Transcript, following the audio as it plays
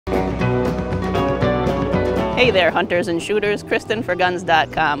Hey there, hunters and shooters,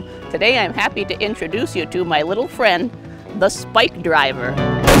 KristenForGuns.com. Today I'm happy to introduce you to my little friend, the Spike Driver.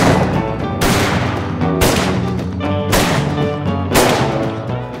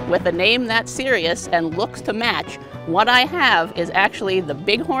 With a name that's serious and looks to match, what I have is actually the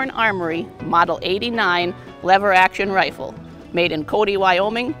Big Horn Armory Model 89 lever action rifle. Made in Cody,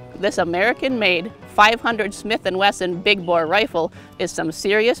 Wyoming, this American-made 500 Smith & Wesson big bore rifle is some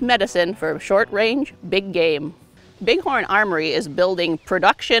serious medicine for short range, big game. Big Horn Armory is building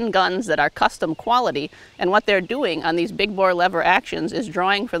production guns that are custom quality, and what they're doing on these big bore lever actions is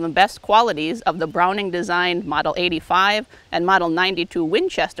drawing from the best qualities of the Browning designed Model 85 and Model 92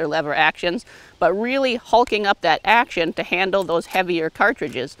 Winchester lever actions, but really hulking up that action to handle those heavier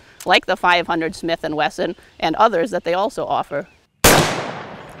cartridges, like the 500 Smith & Wesson and others that they also offer.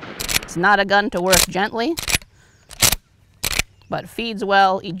 It's not a gun to work gently, but feeds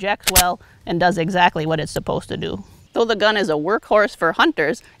well, ejects well, and does exactly what it's supposed to do. Though the gun is a workhorse for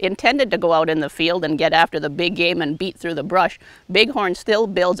hunters, intended to go out in the field and get after the big game and beat through the brush, Big Horn still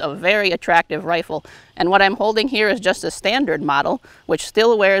builds a very attractive rifle. And what I'm holding here is just a standard model, which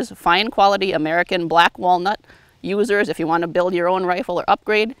still wears fine quality American black walnut. Users, if you want to build your own rifle or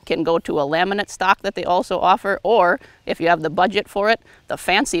upgrade, can go to a laminate stock that they also offer, or if you have the budget for it, the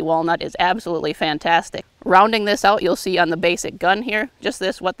fancy walnut is absolutely fantastic. Rounding this out, you'll see on the basic gun here, just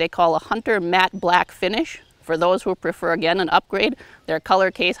this what they call a hunter matte black finish. For those who prefer, again, an upgrade, their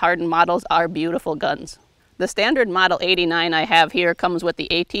color case hardened models are beautiful guns. The standard Model 89 I have here comes with the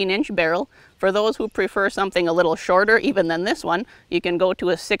 18-inch barrel. For those who prefer something a little shorter even than this one, you can go to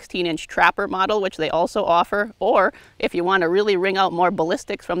a 16-inch trapper model, which they also offer, or if you want to really wring out more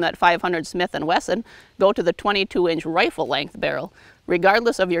ballistics from that 500 Smith & Wesson, go to the 22-inch rifle length barrel.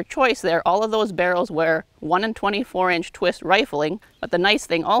 Regardless of your choice there, all of those barrels wear 1 24-inch twist rifling, but the nice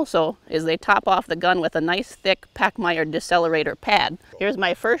thing also is they top off the gun with a nice thick Pachmayr decelerator pad. Here's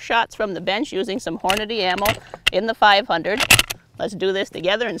my first shots from the bench using some Hornady ammo in the 500. Let's do this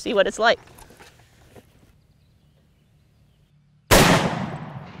together and see what it's like.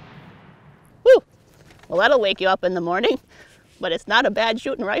 Whew! Well, that'll wake you up in the morning, but it's not a bad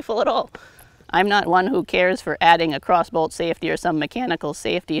shooting rifle at all. I'm not one who cares for adding a crossbolt safety or some mechanical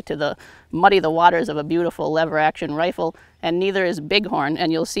safety to muddy the waters of a beautiful lever action rifle, and neither is Big Horn.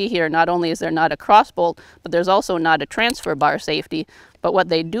 And you'll see here, not only is there not a crossbolt, but there's also not a transfer bar safety. But what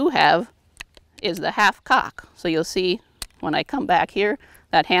they do have is the half cock. So you'll see when I come back here,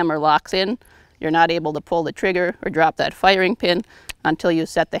 that hammer locks in. You're not able to pull the trigger or drop that firing pin until you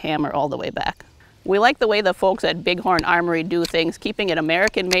set the hammer all the way back. We like the way the folks at Big Horn Armory do things, keeping it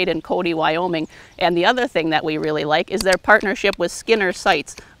American-made in Cody, Wyoming. And the other thing that we really like is their partnership with Skinner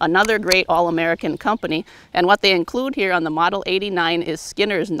Sights, another great all-American company. And what they include here on the Model 89 is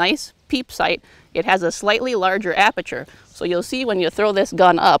Skinner's nice peep sight. It has a slightly larger aperture. So you'll see when you throw this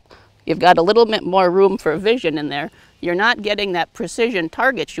gun up, you've got a little bit more room for vision in there. You're not getting that precision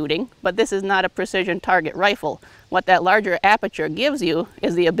target shooting, but this is not a precision target rifle. What that larger aperture gives you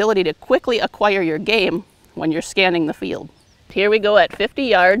is the ability to quickly acquire your game when you're scanning the field. Here we go at 50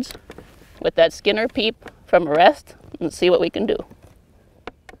 yards with that Skinner peep from rest. Let's see what we can do.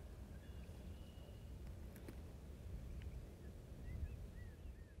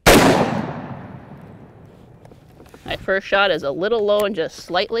 My first shot is a little low and just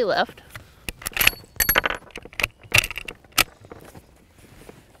slightly left.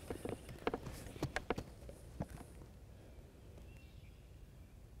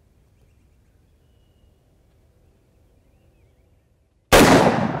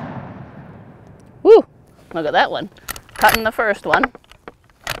 Woo! Look at that one. Cutting the first one.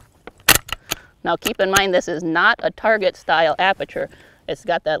 Now keep in mind this is not a target style aperture. It's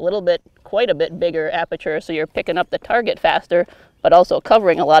got that little bit, quite a bit bigger aperture, so you're picking up the target faster, but also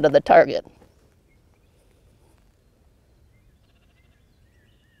covering a lot of the target.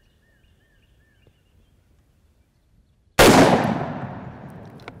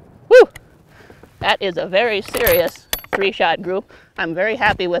 Woo! That is a very serious 3-shot group. I'm very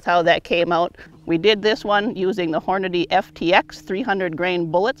happy with how that came out. We did this one using the Hornady FTX 300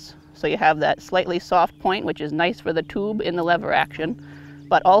 grain bullets. So you have that slightly soft point, which is nice for the tube in the lever action.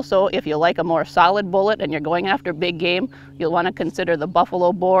 But also, if you like a more solid bullet and you're going after big game, you'll want to consider the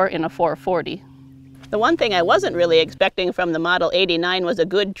Buffalo Bore in a 440. The one thing I wasn't really expecting from the Model 89 was a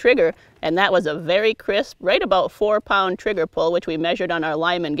good trigger, and that was a very crisp, right about 4-pound trigger pull, which we measured on our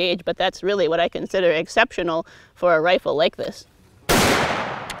Lyman gauge, but that's really what I consider exceptional for a rifle like this.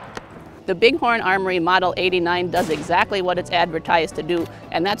 The Big Horn Armory Model 89 does exactly what it's advertised to do,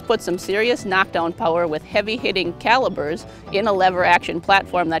 and that's put some serious knockdown power with heavy-hitting calibers in a lever action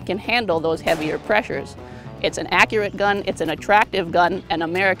platform that can handle those heavier pressures. It's an accurate gun, it's an attractive gun, an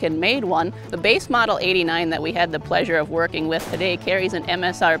American-made one. The base model 89 that we had the pleasure of working with today carries an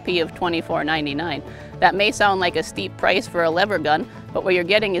MSRP of $24.99. That may sound like a steep price for a lever gun, but what you're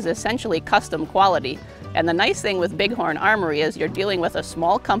getting is essentially custom quality. And the nice thing with Big Horn Armory is you're dealing with a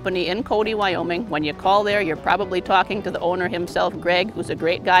small company in Cody, Wyoming. When you call there, you're probably talking to the owner himself, Greg, who's a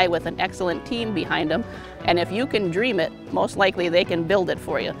great guy with an excellent team behind him. And if you can dream it, most likely they can build it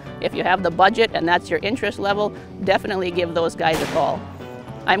for you. If you have the budget and that's your interest level, definitely give those guys a call.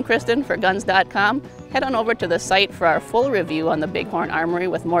 I'm Kristen for guns.com. Head on over to the site for our full review on the Big Horn Armory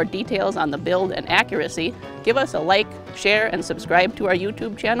with more details on the build and accuracy. Give us a like, share, and subscribe to our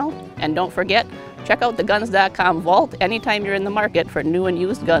YouTube channel. And don't forget, check out the guns.com vault anytime you're in the market for new and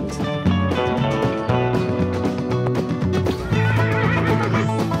used guns.